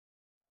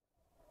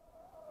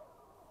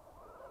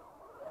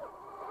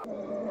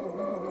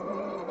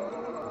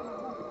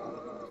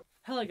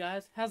Hello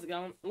guys, how's it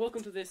going?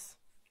 Welcome to this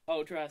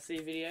Ultra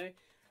RC video.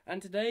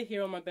 And today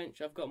here on my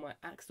bench I've got my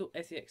Axial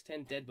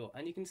SCX10 deadbolt.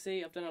 And you can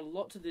see I've done a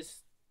lot to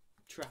this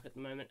truck at the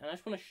moment. And I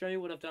just want to show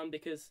you what I've done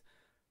because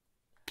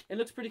it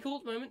looks pretty cool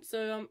at the moment.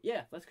 So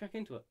yeah, let's crack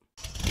into it.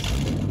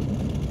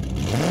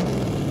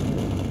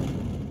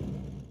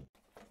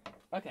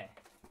 Okay,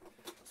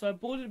 so I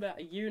bought it about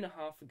a year and a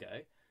half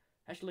ago.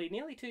 Actually,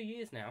 nearly 2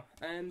 years now,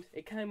 and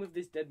it came with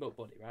this deadbolt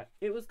body, right?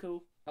 It was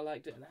cool, I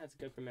liked it, and it had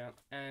a GoPro mount,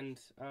 and,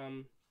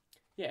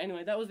 yeah,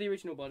 anyway, that was the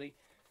original body,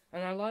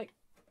 and I,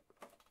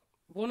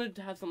 wanted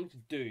to have something to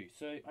do,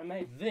 so I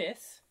made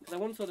this, because I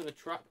wanted sort of a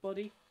truck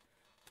body,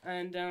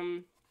 and,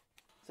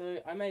 so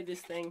I made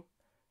this thing,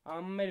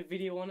 made a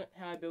video on it,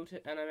 how I built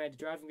it, and I made a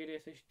driving video,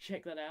 so you should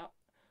check that out.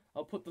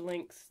 I'll put the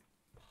links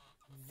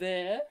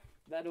there,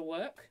 that'll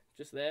work,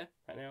 just there,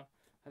 right now.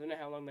 I don't know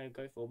how long they'll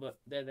go for, but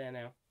they're there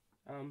now.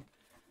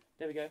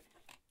 There we go.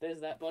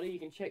 There's that body. You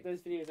can check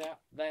those videos out.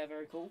 They are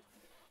very cool.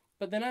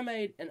 But then I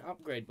made an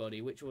upgrade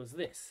body, which was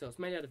this. So it's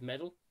made out of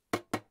metal.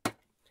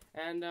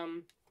 And,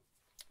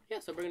 yeah,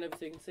 so I'll bring it over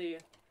so you can see,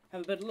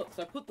 have a better look.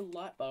 So I put the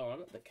light bar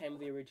on it that came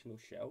with the original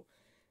shell.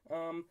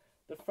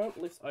 The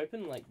front lifts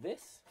open like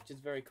this, which is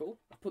very cool.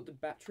 I put the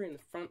battery in the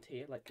front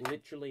here, like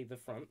literally the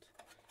front.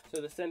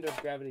 So the center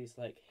of gravity is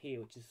like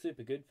here, which is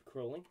super good for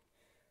crawling.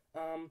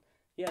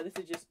 Yeah, this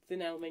is just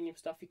thin aluminium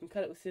stuff. You can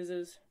cut it with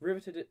scissors,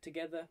 riveted it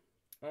together.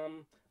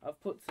 I've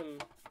put some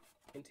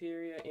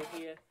interior in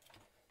here.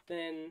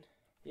 Then,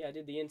 yeah, I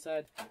did the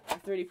inside. I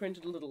 3D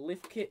printed a little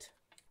lift kit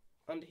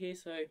under here,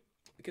 so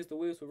because the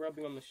wheels were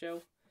rubbing on the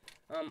shell.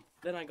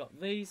 Then I got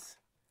these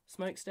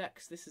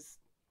smokestacks. This is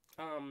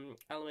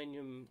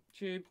aluminium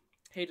tube,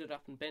 heated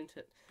up and bent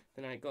it.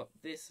 Then I got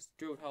this,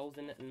 drilled holes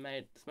in it and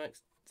made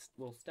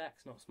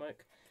stacks, not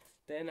smoke.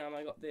 Then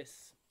I got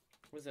this,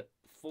 was it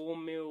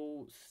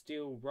 4mm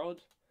steel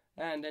rod,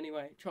 and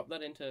anyway, chopped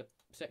that into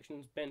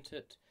sections, bent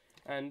it,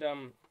 and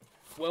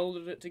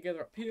welded it together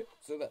up here,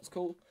 so that's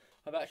cool.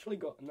 I've actually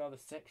got another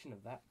section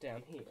of that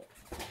down here,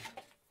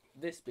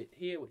 this bit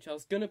here, which I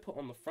was going to put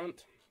on the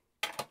front,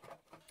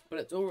 but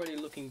it's already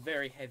looking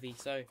very heavy,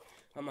 so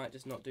I might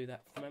just not do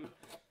that for the moment.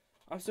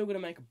 I'm still going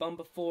to make a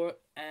bumper for it,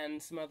 and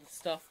some other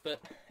stuff,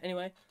 but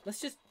anyway, let's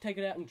just take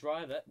it out and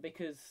drive it,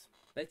 because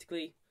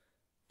basically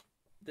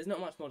there's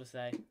not much more to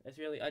say. It's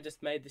really, I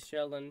just made this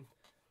shell and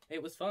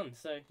it was fun.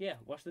 So yeah,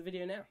 watch the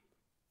video now.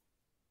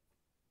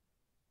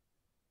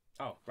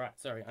 Oh, right,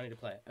 sorry, I need to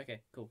play it. Okay,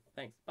 cool,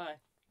 thanks, bye.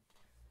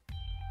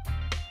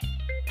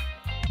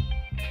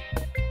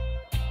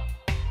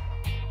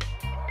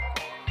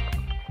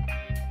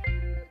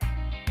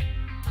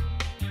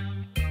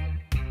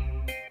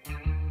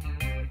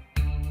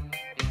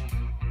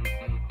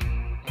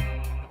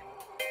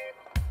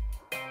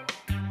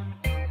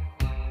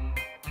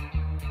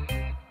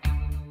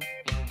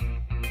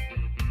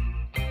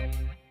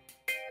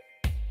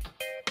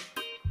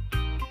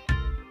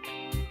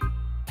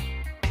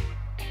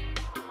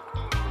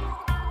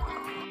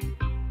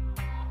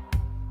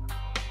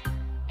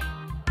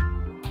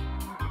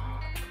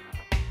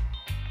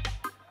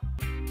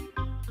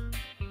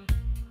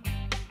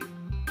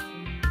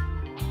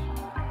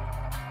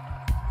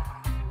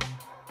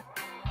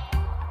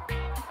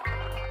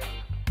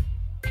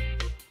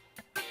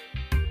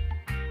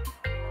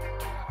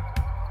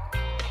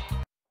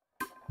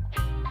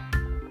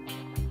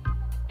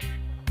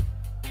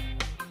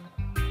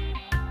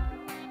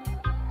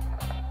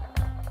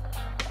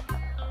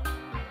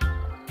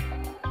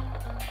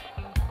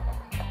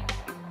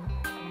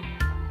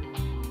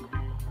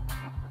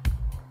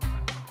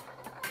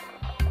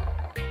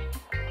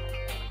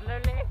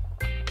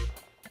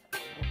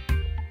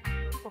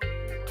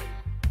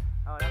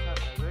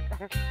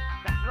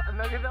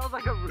 Maybe that was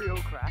like a real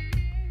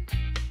crash.